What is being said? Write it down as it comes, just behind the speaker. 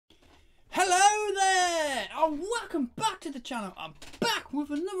welcome back to the channel. I'm back with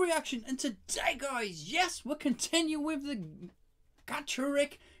another reaction, and today, guys, yes, we'll continue with the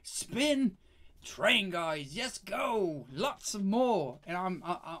Gacharic spin train, guys. Yes, go, lots of more, and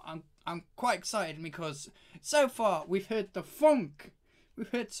I'm quite excited because so far we've heard the funk,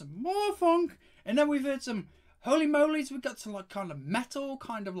 we've heard some more funk, and then we've heard some holy molies. We got some like kind of metal,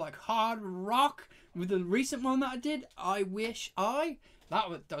 kind of like hard rock with the recent one that I did. That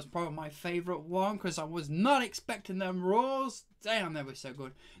was probably my favourite one because I was not expecting them roars. Damn, they were so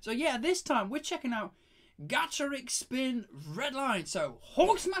good. So yeah, this time we're checking out Gacharic Spin Redline. So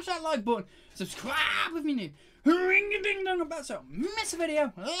smash that like button, subscribe if you're new, ring a ding dong about, so miss a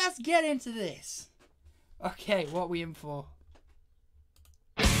video. Let's get into this. Okay, what are we in for?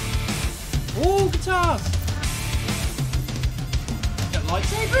 Oh, guitars! Got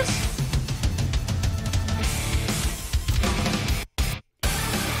lightsabers?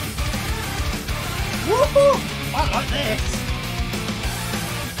 Woohoo! I like this!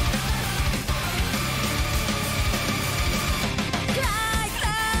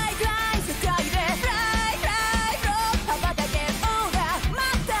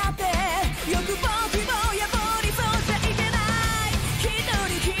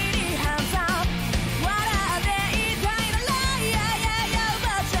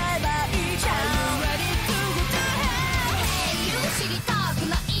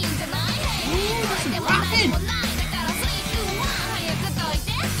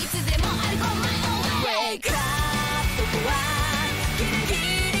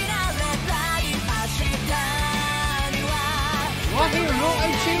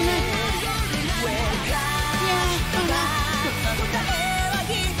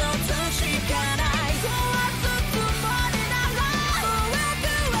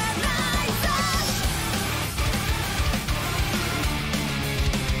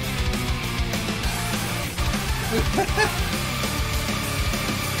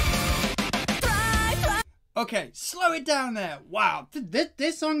 Okay, slow it down there. Wow,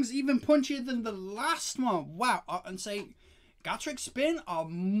 this song's even punchier than the last one. Wow, and say Gacharic Spin are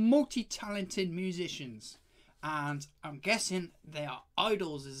multi-talented musicians, and I'm guessing they are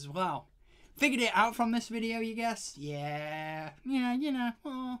idols as well. Figured it out from this video, you guess? Yeah, you know.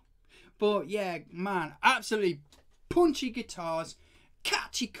 Oh. But yeah, man, absolutely punchy guitars,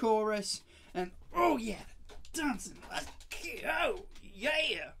 catchy chorus, and oh yeah, dancing. Let's go,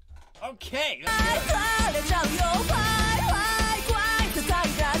 yeah. Okay, let's go.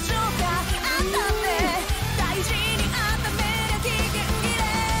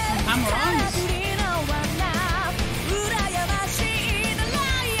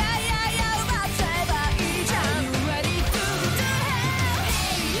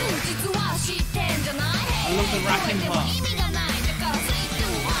 I love the racking part.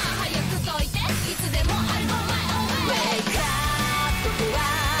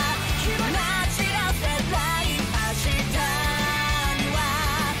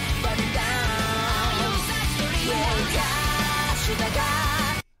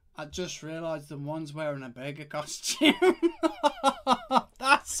 I just realised the one's wearing a burger costume.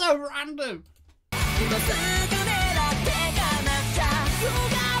 That's so random.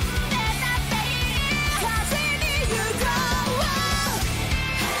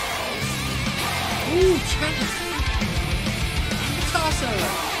 Ooh, guitar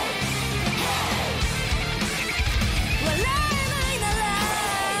solo.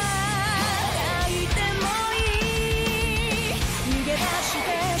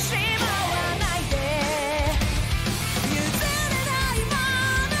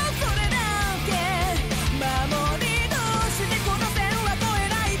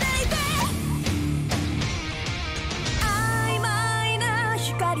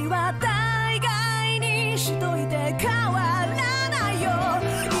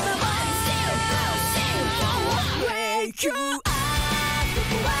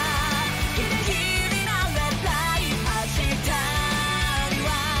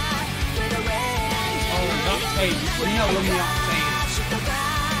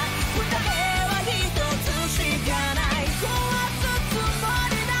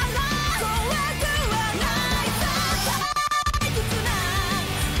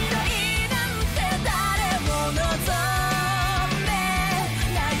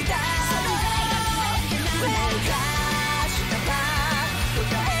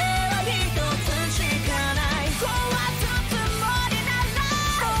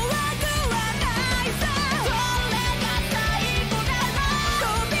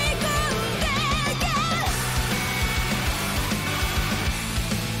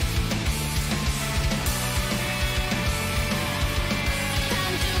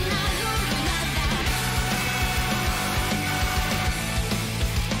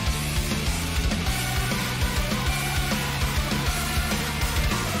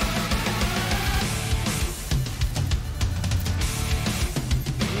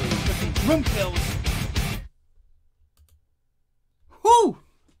 drum fills. Whoo!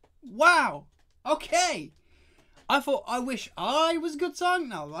 Wow. Okay. I wish I was good song.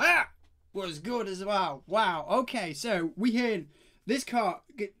 Now that was good as well. Wow. Okay, so we heard this car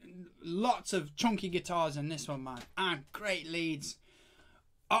get lots of chunky guitars in this one, man, and great leads.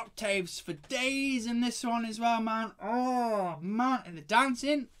 Octaves for days in this one as well, man. Oh man, and the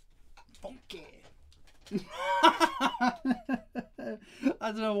dancing, funky.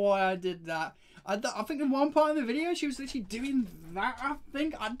 I don't know why I did that. I think in one part of the video she was literally doing that.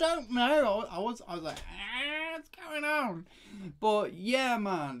 I don't know. I was like, what's going on? But yeah,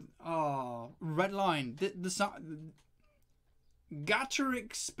 man. Oh, Redline. The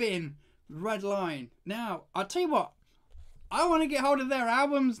Gacharic spin Redline. Now I'll tell you what. I want to get hold of their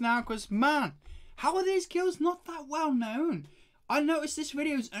albums now, because, man, how are these girls not that well known? I noticed this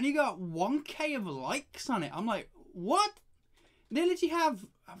video's only got 1k of likes on it. I'm like, what? They literally have,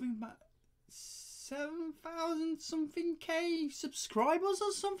 I think, about 7,000 something k subscribers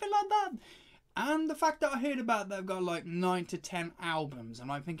or something like that. And the fact that I heard about they've got like 9 to 10 albums.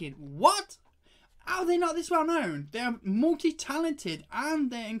 And I'm thinking, what? How are they not this well known? They're multi-talented and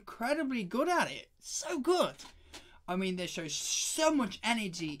they're incredibly good at it. So good. I mean, they show so much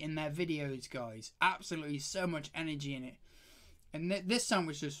energy in their videos, guys. Absolutely so much energy in it. And this song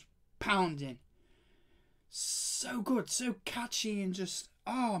was just pounding. So good, so catchy, and just,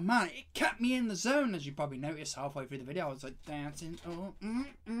 oh man, it kept me in the zone, as you probably noticed halfway through the video. I was like dancing, oh,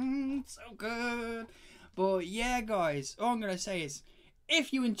 so good. But yeah, guys, all I'm going to say is,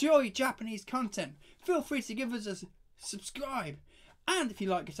 if you enjoy Japanese content, feel free to give us a subscribe. And if you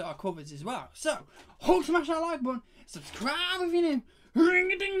like guitar covers as well. So, smash that like button, subscribe if you're new,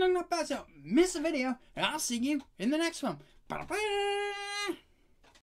 ring a ding dong that bell so miss a video, and I'll see you in the next one. Bye-bye.